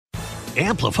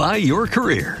Amplify your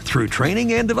career through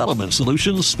training and development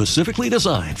solutions specifically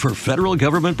designed for federal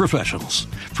government professionals.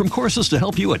 From courses to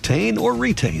help you attain or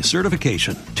retain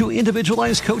certification, to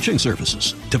individualized coaching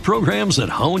services, to programs that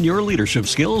hone your leadership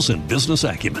skills and business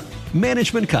acumen,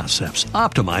 Management Concepts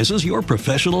optimizes your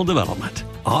professional development.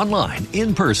 Online,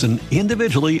 in person,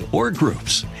 individually, or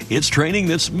groups, it's training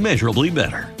that's measurably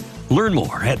better. Learn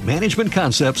more at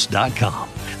managementconcepts.com.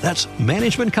 That's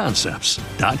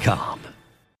managementconcepts.com.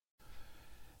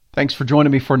 Thanks for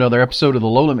joining me for another episode of the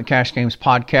Low Limit Cash Games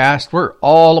podcast. We're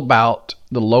all about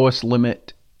the lowest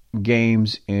limit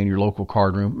games in your local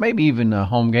card room, maybe even a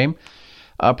home game.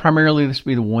 Primarily, this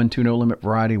will be the 1-2 no limit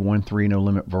variety, 1-3 no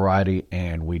limit variety,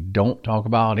 and we don't talk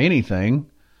about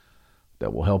anything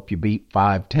that will help you beat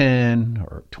 5-10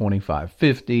 or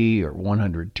 25-50 or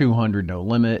 100-200 no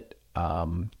limit.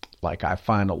 Like I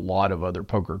find a lot of other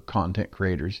poker content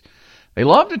creators, they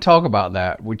love to talk about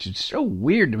that, which is so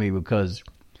weird to me because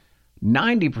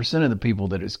 90% of the people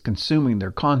that is consuming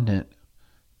their content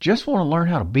just want to learn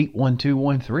how to beat 1-2,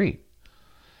 1-3.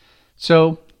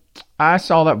 So I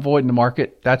saw that void in the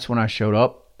market. That's when I showed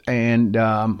up, and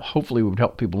hopefully we would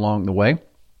help people along the way.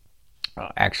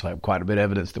 Actually, I have quite a bit of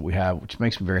evidence that we have, which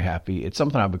makes me very happy. It's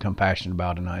something I've become passionate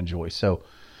about and I enjoy. So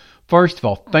first of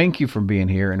all, thank you for being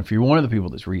here. And if you're one of the people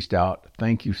that's reached out,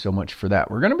 thank you so much for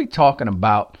that. We're going to be talking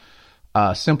about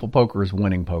simple poker is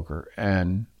winning poker.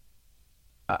 And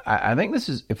I think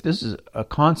if this is a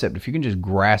concept, if you can just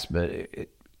grasp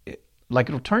it,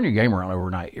 it'll turn your game around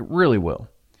overnight. It really will.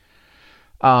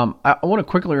 I want to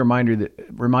quickly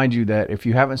remind you that if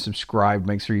you haven't subscribed,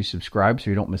 make sure you subscribe so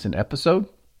you don't miss an episode.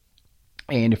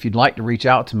 And if you'd like to reach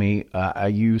out to me, I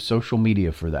use social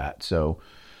media for that. So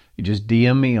you just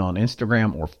DM me on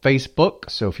Instagram or Facebook.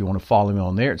 So if you want to follow me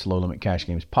on there, it's Low Limit Cash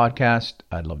Games Podcast.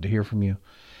 I'd love to hear from you.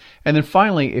 And then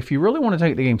finally, if you really want to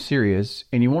take the game serious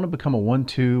and you want to become a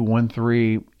 1-2,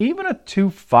 1-3, even a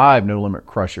 2-5 no limit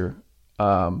crusher,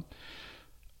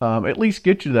 at least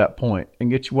get you to that point and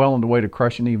get you well on the way to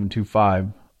crushing even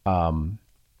 2-5.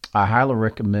 I highly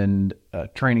recommend a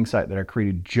training site that I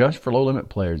created just for low limit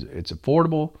players. It's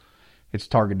affordable. It's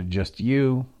targeted just to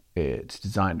you. It's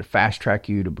designed to fast track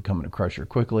you to becoming a crusher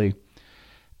quickly.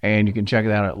 And you can check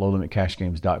it out at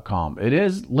lowlimitcashgames.com. It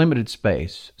is limited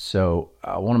space, so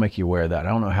I want to make you aware of that. I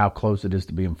don't know how close it is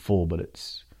to being full, but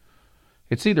it's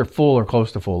either full or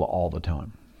close to full all the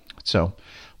time. So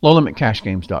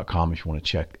lowlimitcashgames.com if you want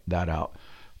to check that out.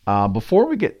 Before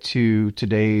we get to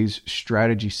today's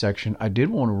strategy section, I did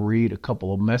want to read a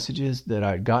couple of messages that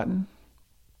I'd gotten.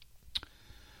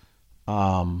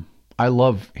 I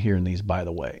love hearing these, by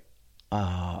the way.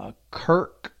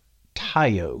 Kirk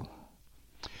Tayo.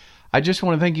 I just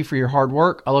want to thank you for your hard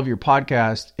work. I love your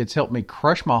podcast. It's helped me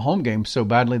crush my home game so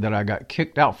badly that I got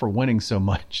kicked out for winning so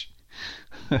much.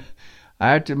 I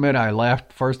have to admit, I laughed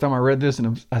the first time I read this,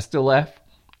 and I still laugh.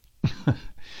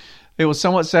 It was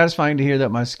somewhat satisfying to hear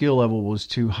that my skill level was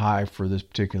too high for this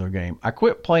particular game. I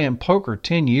quit playing poker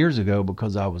 10 years ago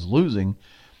because I was losing.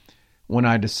 When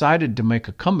I decided to make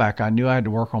a comeback, I knew I had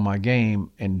to work on my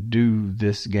game and do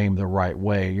this game the right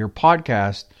way. Your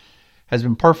podcast has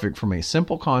been perfect for me.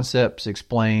 Simple concepts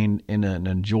explained in an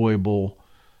enjoyable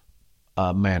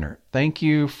manner. Thank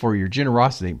you for your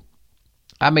generosity.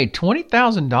 I made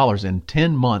 $20,000 in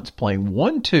 10 months playing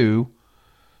 1-2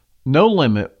 no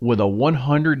limit with a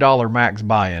 $100 max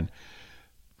buy-in.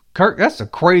 Kirk, that's the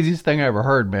craziest thing I ever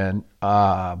heard, man.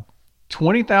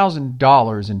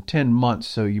 $20,000 in 10 months,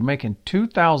 so you're making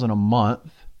 $2,000 a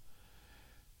month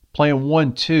playing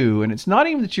 1-2, and it's not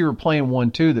even that you were playing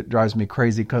 1-2 that drives me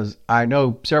crazy, because I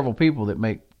know several people that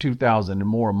make $2,000 and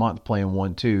more a month playing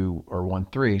 1-2 or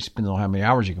 1-3. Depends on how many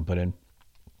hours you can put in.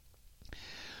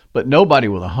 But nobody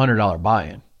with a $100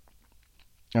 buy-in.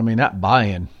 I mean, that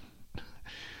buy-in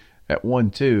at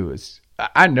 1-2 is.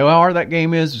 I know how hard that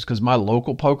game is, just because my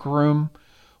local poker room,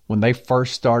 when they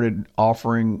first started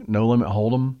offering no limit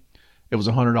hold'em, it was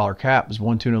a $100 cap. It was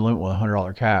 1-2 no limit with a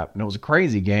 $100 cap, and it was a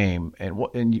crazy game.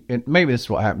 And maybe this is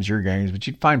what happens to your games, but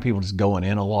you'd find people just going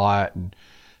in a lot, and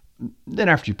then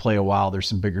after you play a while, there's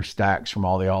some bigger stacks from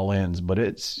all the all-ins. But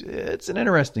it's an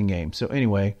interesting game. So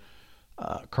anyway,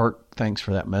 Kirk, thanks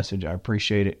for that message. I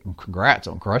appreciate it, and congrats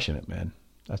on crushing it, man.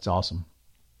 That's awesome.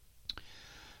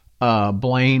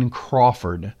 Blaine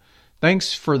Crawford,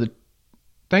 thanks for the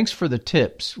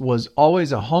tips. Was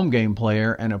always a home game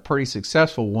player and a pretty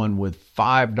successful one with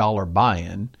 $5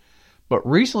 buy-in, but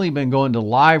recently been going to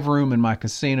live room in my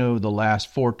casino. The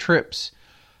last 4 trips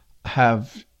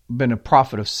have been a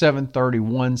profit of $731,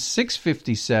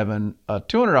 $657, a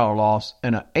 $200 loss,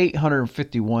 and an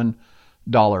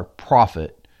 $851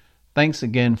 profit. Thanks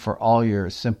again for all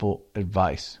your simple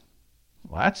advice.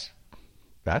 Well,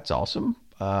 that's awesome.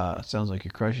 Sounds like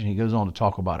you're crushing. He goes on to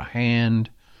talk about a hand,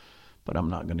 but I'm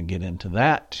not going to get into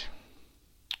that.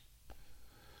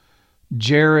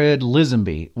 Jared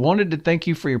Lisenby wanted to thank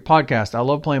you for your podcast. I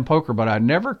love playing poker, but I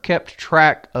never kept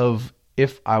track of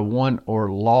if I won or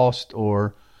lost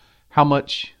or how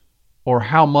much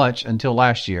until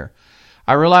last year.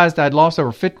 I realized I'd lost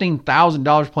over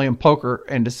 $15,000 playing poker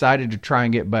and decided to try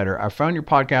and get better. I found your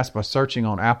podcast by searching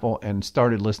on Apple and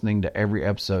started listening to every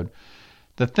episode.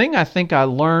 The thing I think I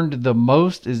learned the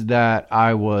most is that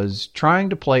I was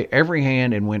trying to play every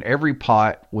hand and win every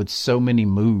pot with so many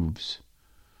moves.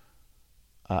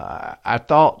 I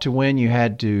thought to win you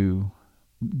had to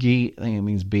I think it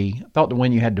means B. I thought to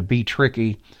win you had to be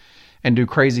tricky and do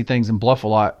crazy things and bluff a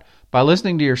lot. By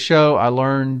listening to your show, I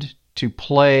learned to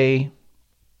play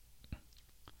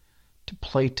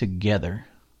together.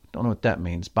 Don't know what that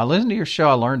means. By listening to your show,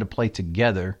 I learned to play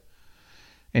together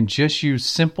and just use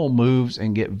simple moves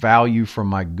and get value from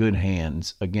my good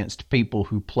hands against people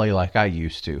who play like I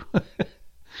used to.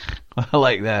 I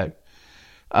like that.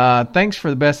 Thanks for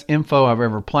the best info I've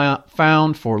ever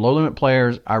found for low limit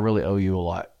players. I really owe you a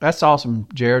lot. That's awesome,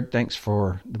 Jared. Thanks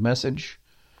for the message.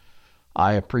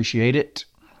 I appreciate it.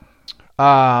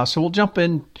 So we'll jump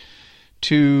in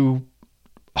to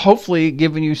hopefully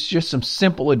giving you just some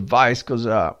simple advice, because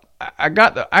I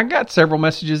got several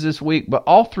messages this week, but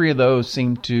all three of those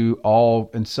seem to all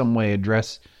in some way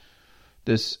address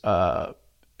this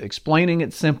explaining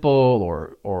it simple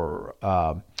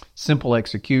or simple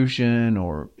execution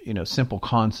or simple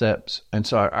concepts. And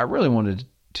so I really wanted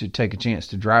to take a chance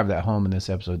to drive that home in this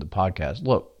episode of the podcast.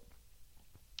 Look,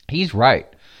 he's right.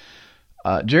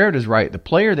 Jared is right. The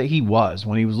player that he was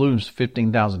when he was losing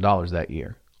 $15,000 that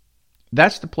year,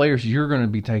 that's the players you're going to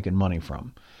be taking money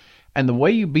from. And the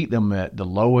way you beat them at the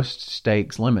lowest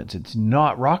stakes limits, it's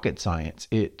not rocket science.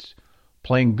 It's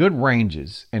playing good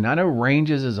ranges. And I know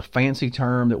ranges is a fancy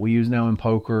term that we use now in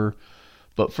poker,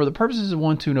 but for the purposes of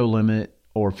 1-2 no limit,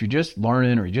 or if you're just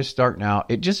learning or you're just starting out,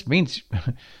 it just means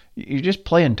you're just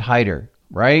playing tighter,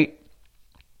 right?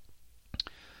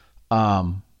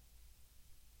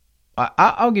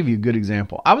 I'll give you a good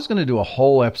example. I was going to do a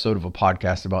whole episode of a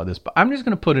podcast about this, but I'm just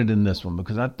going to put it in this one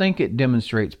because I think it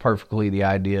demonstrates perfectly the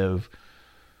idea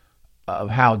of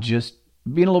how just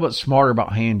being a little bit smarter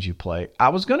about hands you play. I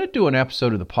was going to do an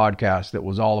episode of the podcast that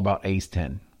was all about ace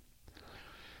 10.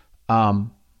 And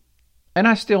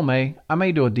I still may. I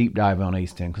may do a deep dive on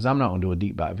ace 10 because I'm not going to do a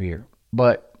deep dive here.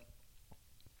 But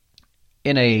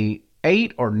in a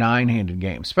 8 or 9-handed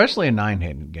game, especially a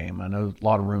 9-handed game, I know a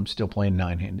lot of rooms still playing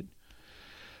 9-handed.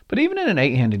 But even in an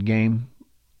 8-handed game,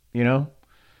 ace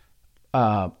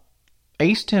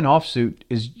 10 offsuit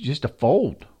is just a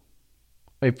fold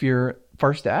if you're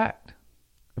first to act.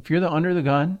 If you're the under the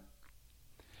gun,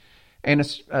 and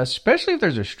especially if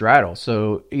there's a straddle,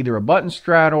 so either a button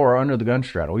straddle or under the gun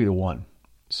straddle, either one.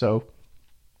 So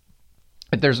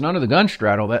if there's an under the gun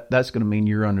straddle, that's going to mean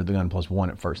you're under the gun +1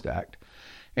 at first act.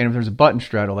 And if there's a button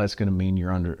straddle, that's going to mean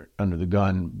you're under the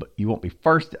gun, but you won't be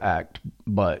first to act,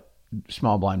 but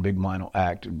small blind, big blind will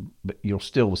act, but you'll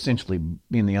still essentially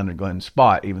be in the under gun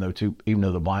spot, even though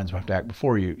the blinds will have to act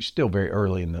before you. You're still very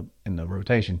early in the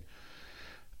rotation.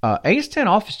 Ace 10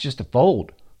 off is just a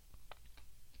fold.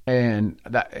 And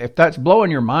if that's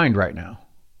blowing your mind right now,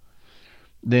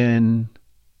 then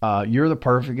you're the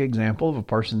perfect example of a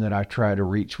person that I try to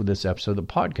reach with this episode of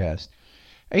the podcast.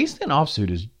 Ace 10 offsuit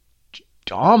is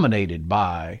dominated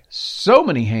by so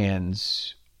many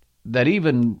hands that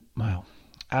even, I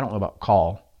don't know about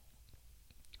call.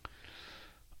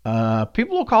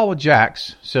 People will call with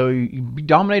jacks, so you be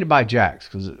dominated by jacks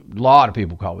because a lot of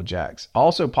people call with jacks.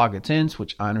 Also pocket 10s,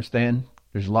 which I understand.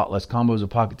 There's a lot less combos of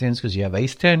pocket 10s because you have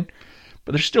ace 10,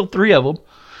 but there's still 3 of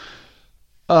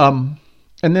them.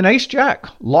 And then ace jack.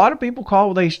 A lot of people call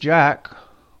with ace jack.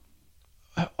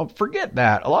 Forget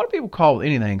that. A lot of people call with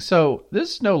anything. So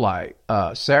this is no lie.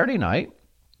 Saturday night,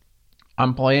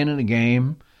 I'm playing in a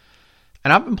game,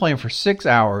 and I've been playing for 6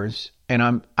 hours,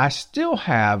 and I still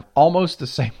have almost the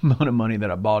same amount of money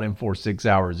that I bought in for 6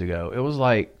 hours ago. It was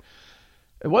like,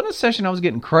 it wasn't a session I was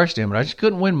getting crushed in, but I just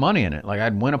couldn't win money in it. Like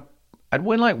I'd win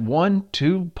like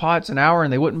 1-2 pots an hour,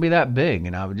 and they wouldn't be that big,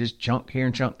 and I would just chunk here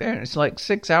and chunk there, and it's like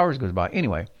 6 hours goes by.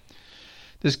 Anyway,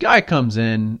 this guy comes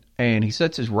in, and he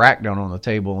sets his rack down on the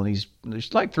table, and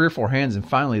there's like 3 or 4 hands, and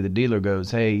finally the dealer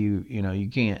goes, "Hey, you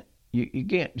can't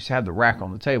just have the rack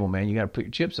on the table, man. You got to put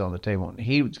your chips on the table." And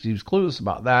he was clueless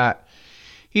about that.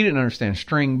 He didn't understand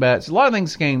string bets. A lot of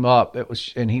things came up.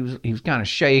 He was kind of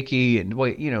shaky, and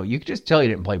you could just tell he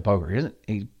didn't play poker.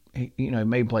 He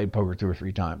maybe played poker 2 or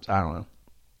 3 times. I don't know.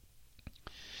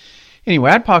 Anyway,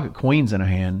 I had pocket queens in a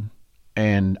hand,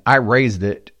 and I raised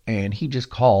it, and he just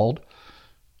called,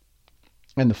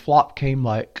 and the flop came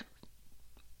like,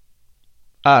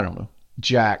 I don't know,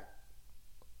 Jack,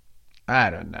 I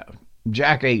don't know,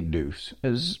 Jack 8 deuce. It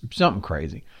was something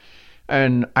crazy.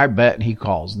 And I bet, and he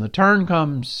calls, and the turn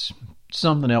comes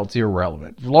something else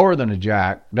irrelevant, lower than a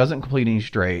jack, doesn't complete any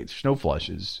straights, there's no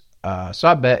flushes. So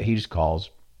I bet he just calls.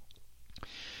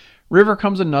 River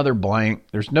comes another blank.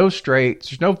 There's no straights.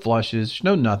 There's no flushes. There's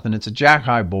no nothing. It's a jack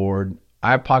high board.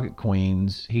 I have pocket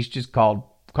queens. He's just called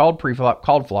pre-flop,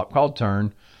 called flop, called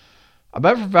turn. I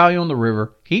bet for value on the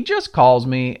river. He just calls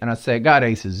me, and I say, got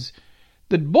aces.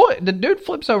 The dude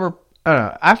flips over.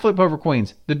 I flip over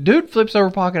queens. The dude flips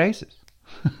over pocket aces.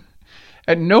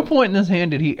 At no point in this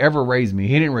hand did he ever raise me.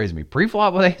 He didn't raise me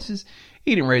pre-flop with aces.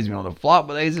 He didn't raise me on the flop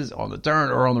with aces, on the turn,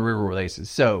 or on the river with aces.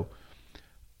 So,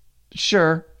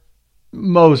 sure,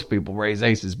 most people raise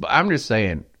aces, but I'm just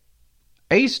saying,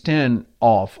 ace 10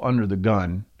 off under the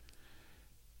gun,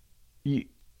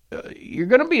 you're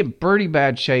going to be in pretty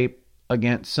bad shape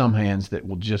against some hands that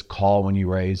will just call when you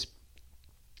raise.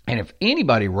 And if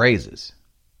anybody raises,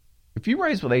 if you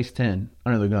raise with ace 10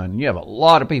 under the gun, you have a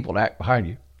lot of people to act behind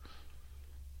you.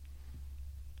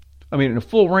 I mean, in a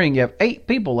full ring, you have 8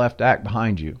 people left to act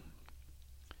behind you.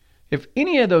 If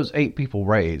any of those 8 people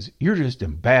raise, you're just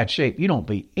in bad shape. You don't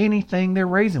beat anything they're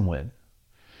raising with.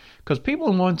 Because people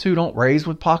in 1-2 don't raise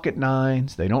with pocket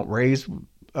nines. They don't raise, they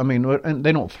don't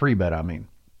 3-bet, I mean.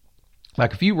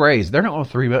 Like if you raise, they're not going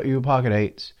to 3-bet you with pocket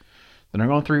 8s. They're not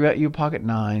going to 3-bet you with pocket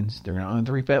 9s. They're not going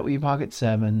to 3-bet with you pocket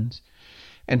 7s.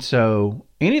 And so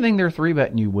anything they're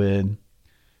 3-betting you with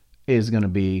is going to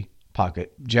be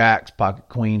pocket jacks, pocket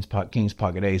queens, pocket kings,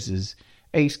 pocket aces,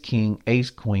 ace king, ace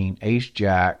queen, ace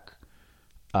jack.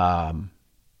 You're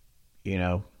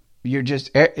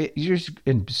just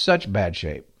in such bad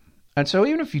shape. And so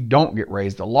even if you don't get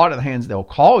raised, a lot of the hands they'll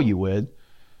call you with,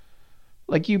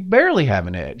 like you barely have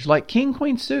an edge. Like king,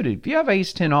 queen suited. If you have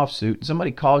ace 10 offsuit and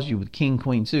somebody calls you with king,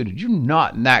 queen suited, you're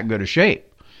not in that good a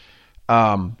shape.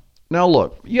 Now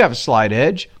look, you have a slight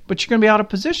edge, but you're going to be out of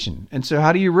position. And so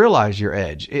how do you realize your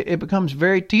edge? It becomes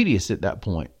very tedious at that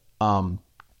point. I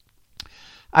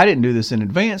didn't do this in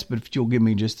advance, but if you'll give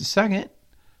me just a second,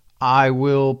 I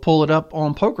will pull it up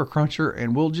on Poker Cruncher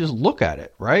and we'll just look at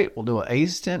it, right? We'll do an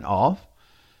ace 10 off,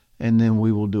 and then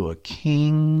we will do a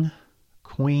king,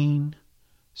 queen,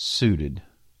 suited.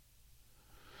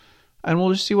 And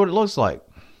we'll just see what it looks like.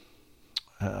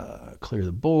 Clear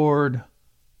the board,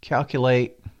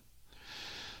 calculate.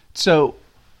 So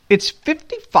it's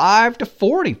 55 to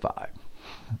 45.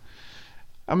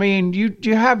 I mean,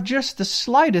 you have just the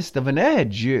slightest of an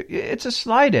edge. It's a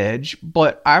slight edge,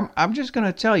 but I'm just going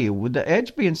to tell you, with the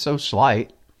edge being so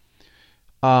slight,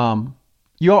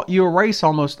 you erase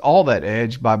almost all that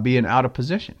edge by being out of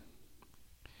position.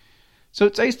 So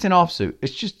it's ace 10 offsuit.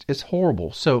 It's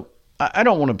horrible. So I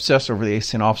don't want to obsess over the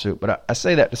ace 10 offsuit, but I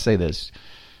say that to say this.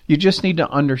 You just need to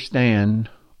understand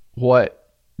what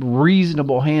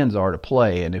reasonable hands are to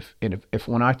play. And if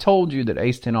when I told you that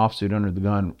ace 10 offsuit under the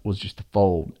gun was just a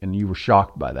fold and you were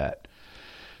shocked by that,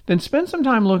 then spend some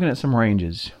time looking at some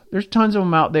ranges. There's tons of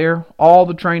them out there. All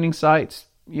the training sites,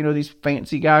 these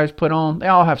fancy guys put on, they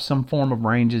all have some form of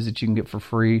ranges that you can get for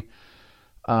free.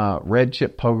 Red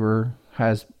Chip Poker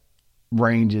has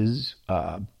ranges.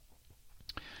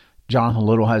 Jonathan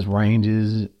Little has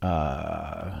ranges.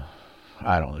 I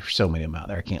don't know. There's so many of them out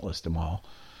there. I can't list them all.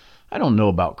 I don't know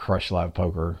about Crush Live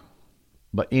Poker.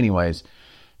 But anyways,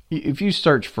 if you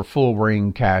search for full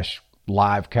ring cash,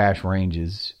 live cash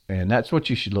ranges, and that's what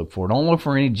you should look for. Don't look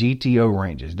for any GTO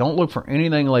ranges. Don't look for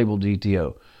anything labeled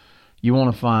GTO. You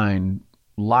want to find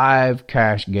live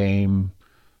cash game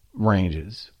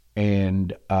ranges.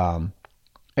 And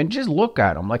just look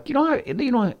at them. Like,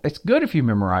 it's good if you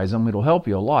memorize them. It'll help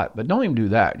you a lot. But don't even do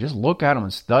that. Just look at them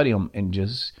and study them and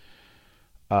just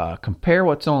compare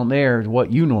what's on there to what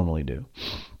you normally do.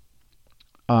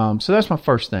 So that's my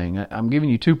first thing. I'm giving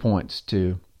you 2 points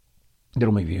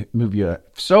that'll move you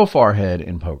so far ahead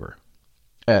in poker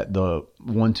at the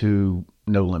 1-2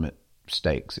 no limit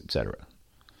stakes, etc.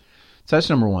 So that's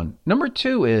number one. Number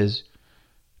two is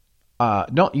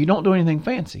don't do anything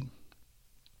fancy.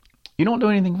 You don't do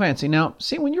anything fancy. Now,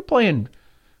 see, when you're playing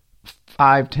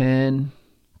 5, 10,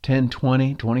 10,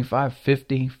 20, 25,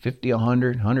 50, 50,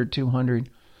 100, 100, 200,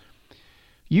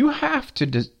 you have to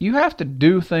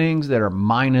do things that are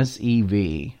minus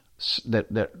EV,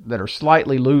 that are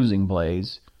slightly losing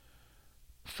plays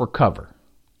for cover,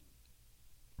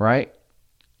 right?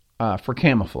 For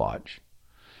camouflage.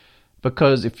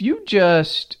 Because if you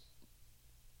just,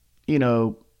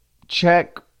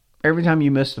 check every time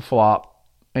you miss the flop,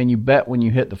 and you bet when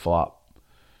you hit the flop.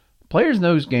 Players in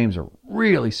those games are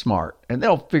really smart, and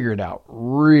they'll figure it out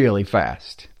really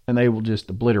fast, and they will just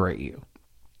obliterate you.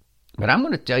 But I'm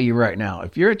going to tell you right now,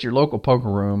 if you're at your local poker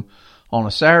room on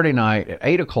a Saturday night at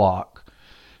 8 o'clock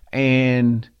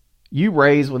and you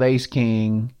raise with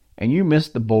ace-king and you miss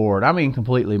the board, I mean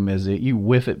completely miss it, you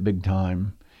whiff it big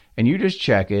time, and you just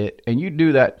check it, and you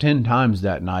do that 10 times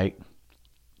that night,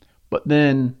 but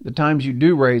then the times you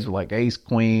do raise with like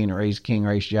ace-queen or ace-king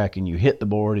or ace-jack and you hit the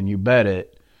board and you bet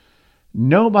it,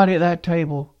 nobody at that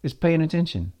table is paying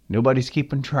attention. Nobody's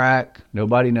keeping track.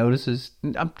 Nobody notices.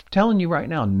 I'm telling you right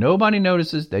now, nobody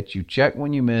notices that you check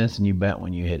when you miss and you bet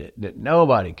when you hit it. That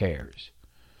nobody cares.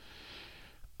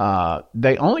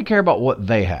 They only care about what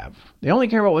they have. They only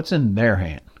care about what's in their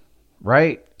hand,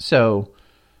 right? So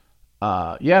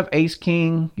you have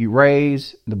ace-king, you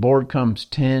raise, the board comes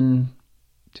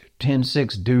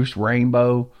 10-6 deuce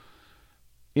rainbow.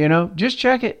 Just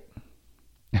check it.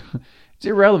 It's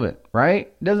irrelevant,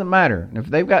 right? It doesn't matter. And if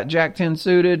they've got Jack 10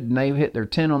 suited and they've hit their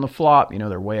 10 on the flop,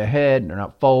 they're way ahead and they're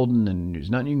not folding and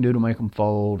there's nothing you can do to make them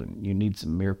fold and you need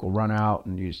some miracle run out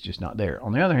and it's just not there.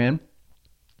 On the other hand,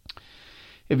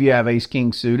 if you have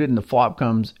ace-king suited and the flop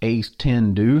comes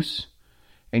ace-10 deuce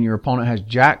and your opponent has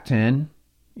Jack 10,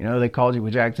 they called you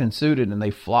with Jack 10 suited and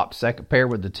they flop second pair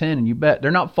with the 10 and you bet,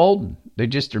 they're not folding. They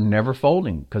just are never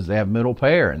folding because they have middle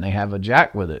pair and they have a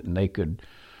Jack with it and they could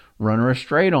runner a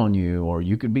straight on you, or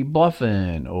you could be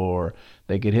bluffing, or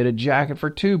they could hit a jacket for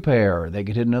 2 pair, or they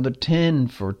could hit another 10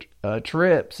 for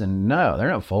trips, and no, they're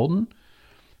not folding.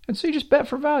 And so you just bet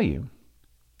for value.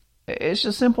 It's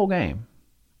a simple game.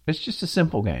 It's just a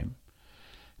simple game.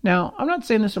 Now, I'm not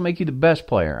saying this will make you the best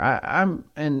player. I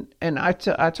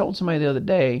told somebody the other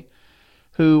day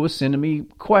who was sending me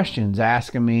questions,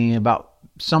 asking me about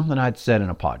something I'd said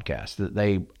in a podcast that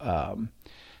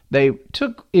they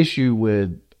took issue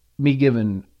with me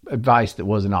giving advice that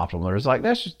wasn't optimal. It was like,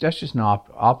 that's just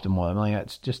not optimal. I mean,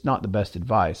 that's just not the best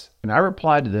advice. And I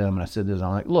replied to them and I said this,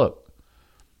 I'm like, look,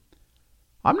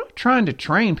 I'm not trying to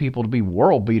train people to be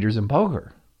world beaters in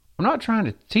poker. I'm not trying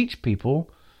to teach people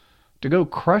to go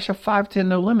crush a 5-10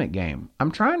 no limit game.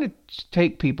 I'm trying to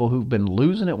take people who've been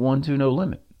losing at 1-2 no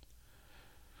limit.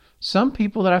 Some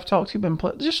people that I've talked to have been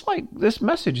just like this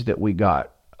message that we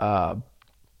got,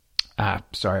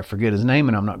 sorry, I forget his name,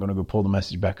 and I'm not going to go pull the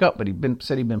message back up, but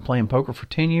said he'd been playing poker for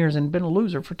 10 years and been a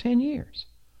loser for 10 years.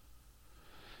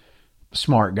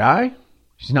 Smart guy.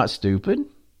 He's not stupid.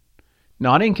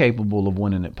 Not incapable of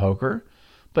winning at poker,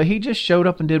 but he just showed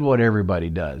up and did what everybody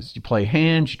does. You play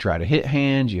hands, you try to hit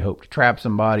hands, you hope to trap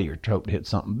somebody, or hope to hit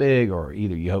something big, or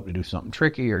either you hope to do something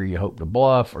tricky, or you hope to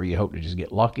bluff, or you hope to just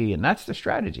get lucky, and that's the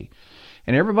strategy.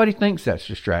 And everybody thinks that's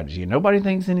the strategy, and nobody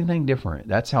thinks anything different.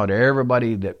 That's how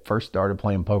everybody that first started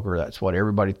playing poker, that's what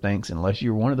everybody thinks, unless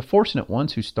you're one of the fortunate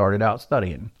ones who started out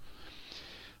studying.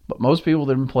 But most people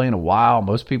that have been playing a while,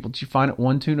 most people that you find at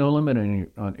 1-2 no limit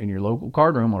in your local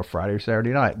card room on a Friday or Saturday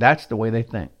night, that's the way they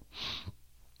think.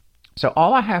 So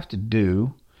all I have to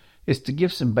do is to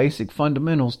give some basic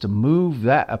fundamentals to move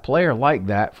a player like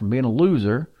that from being a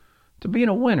loser to being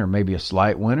a winner, maybe a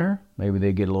slight winner. Maybe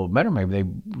they get a little better. Maybe they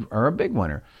are a big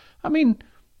winner. I mean,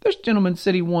 this gentleman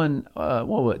said he won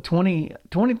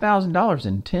 $20,000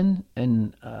 in 10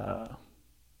 and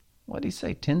what did he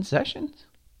say? 10 sessions?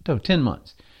 No, 10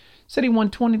 months. Said he won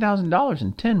 $20,000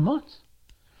 in 10 months.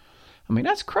 I mean,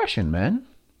 that's crushing, man.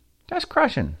 That's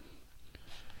crushing.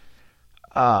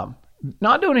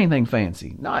 Not doing anything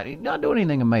fancy. Not doing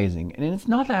anything amazing, and it's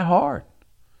not that hard.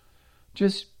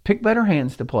 Just pick better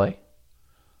hands to play.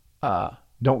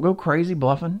 Don't go crazy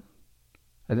bluffing.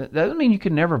 That doesn't mean you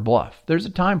can never bluff. There's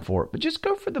a time for it. But just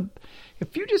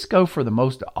if you just go for the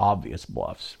most obvious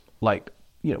bluffs, like,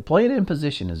 playing in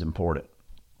position is important.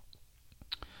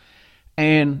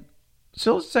 And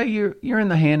so let's say you're in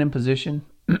the hand in position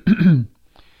and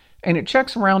it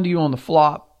checks around to you on the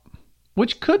flop,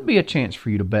 which could be a chance for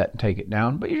you to bet and take it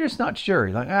down, but you're just not sure.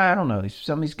 You're like, I don't know.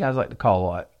 Some of these guys like to call a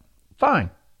lot. Fine.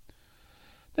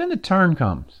 Then the turn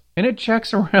comes, and it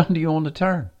checks around you on the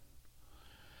turn.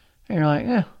 And you're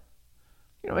like,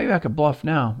 maybe I could bluff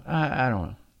now. I don't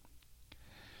know.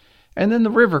 And then the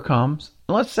river comes.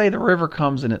 And let's say the river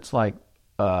comes and it's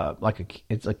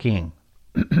it's a king.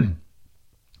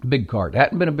 Big card. There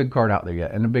hadn't been a big card out there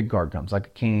yet. And a big card comes, like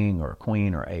a king or a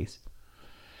queen or ace.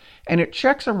 And it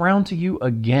checks around to you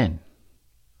again.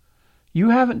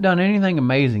 You haven't done anything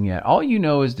amazing yet. All you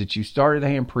know is that you started the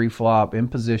hand pre-flop in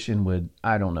position with,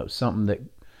 I don't know, something that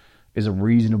is a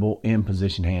reasonable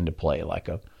in-position hand to play, like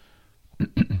a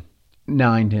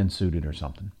 9-10 suited or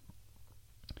something.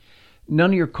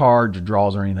 None of your cards or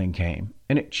draws or anything came.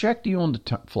 and it checked you on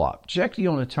the flop, checked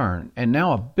you on the turn, and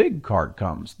now a big card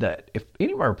comes that if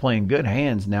anybody are playing good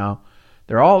hands now,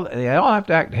 they all have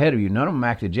to act ahead of you. None of them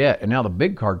acted yet, and now the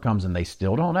big card comes and they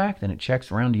still don't act, and it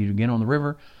checks around to you again on the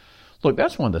river. Look,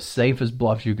 that's one of the safest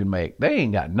bluffs you can make. They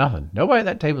ain't got nothing. Nobody at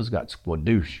that table's got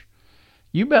squadoosh.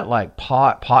 You bet like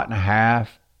pot and a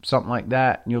half, something like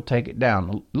that, and you'll take it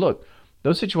down. Look,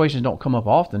 those situations don't come up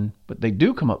often, but they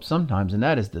do come up sometimes, and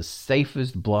that is the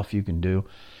safest bluff you can do.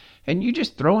 And you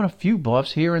just throw in a few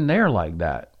bluffs here and there like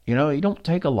that. You know, you don't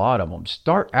take a lot of them.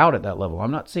 Start out at that level.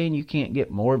 I'm not saying you can't get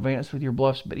more advanced with your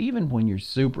bluffs, but even when you're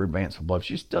super advanced with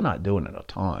bluffs, you're still not doing it a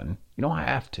ton. You don't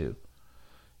have to.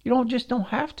 You don't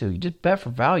have to. You just bet for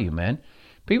value, man.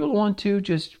 People want to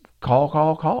just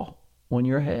call when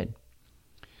you're ahead.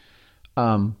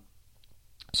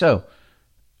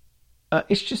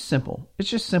 It's just simple. It's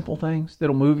just simple things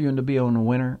that'll move you into being a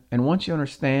winner. And once you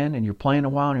understand and you're playing a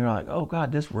while and you're like, oh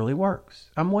God, this really works.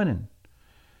 I'm winning.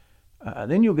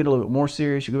 Then you'll get a little bit more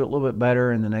serious. You'll get a little bit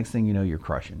better. And the next thing you know, you're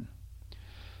crushing.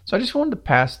 So I just wanted to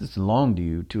pass this along to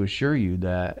you to assure you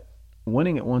that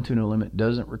winning at 1-2 no limit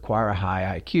doesn't require a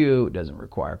high IQ. It doesn't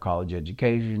require college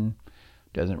education.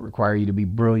 It doesn't require you to be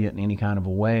brilliant in any kind of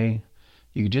a way.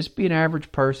 You could just be an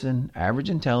average person, average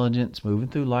intelligence, moving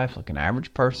through life like an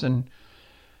average person.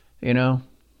 You know,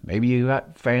 maybe you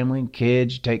got family and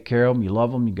kids, you take care of them, you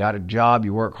love them, you got a job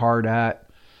you work hard at.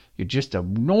 You're just a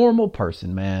normal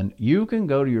person, man. You can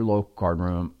go to your local card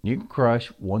room, you can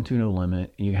crush 1-2 no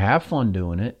limit, and you have fun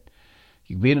doing it.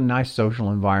 You can be in a nice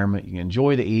social environment, you can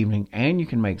enjoy the evening, and you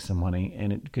can make some money,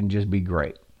 and it can just be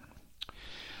great.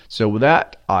 So with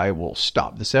that, I will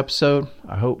stop this episode.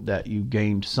 I hope that you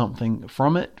gained something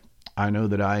from it. I know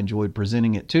that I enjoyed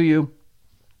presenting it to you.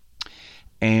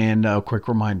 And a quick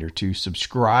reminder to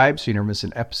subscribe so you never miss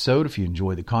an episode if you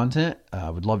enjoy the content. I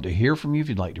would love to hear from you if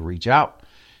you'd like to reach out.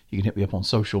 You can hit me up on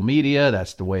social media.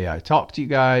 That's the way I talk to you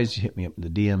guys. You hit me up in the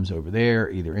DMs over there,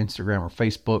 either Instagram or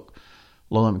Facebook,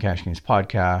 Low Limit Cash Games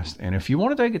Podcast. And if you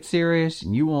want to take it serious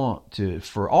and you want to,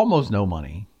 for almost no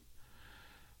money,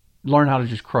 learn how to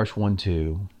just crush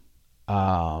 1-2,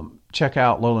 check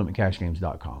out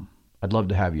lowlimitcashgames.com. I'd love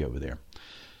to have you over there.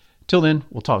 Till then,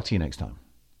 we'll talk to you next time.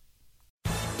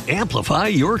 Amplify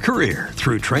your career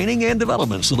through training and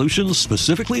development solutions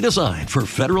specifically designed for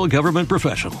federal government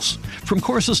professionals. From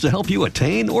courses to help you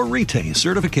attain or retain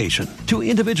certification, to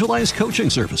individualized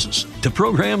coaching services, to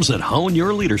programs that hone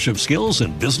your leadership skills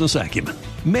and business acumen,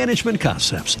 Management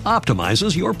Concepts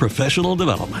optimizes your professional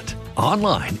development.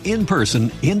 Online, in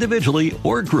person, individually,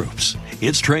 or groups,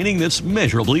 it's training that's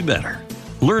measurably better.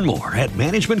 Learn more at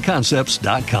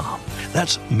managementconcepts.com.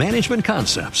 That's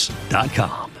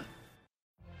managementconcepts.com.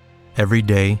 Every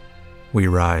day, we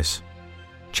rise,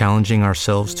 challenging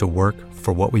ourselves to work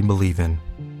for what we believe in.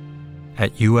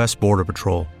 At U.S. Border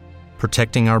Patrol,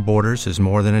 protecting our borders is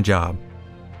more than a job.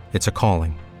 It's a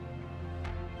calling.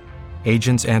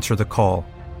 Agents answer the call,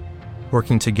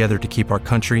 working together to keep our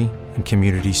country and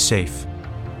communities safe.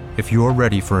 If you're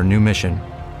ready for a new mission,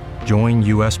 join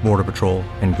U.S. Border Patrol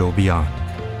and go beyond.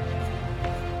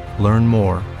 Learn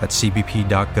more at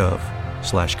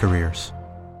cbp.gov/careers.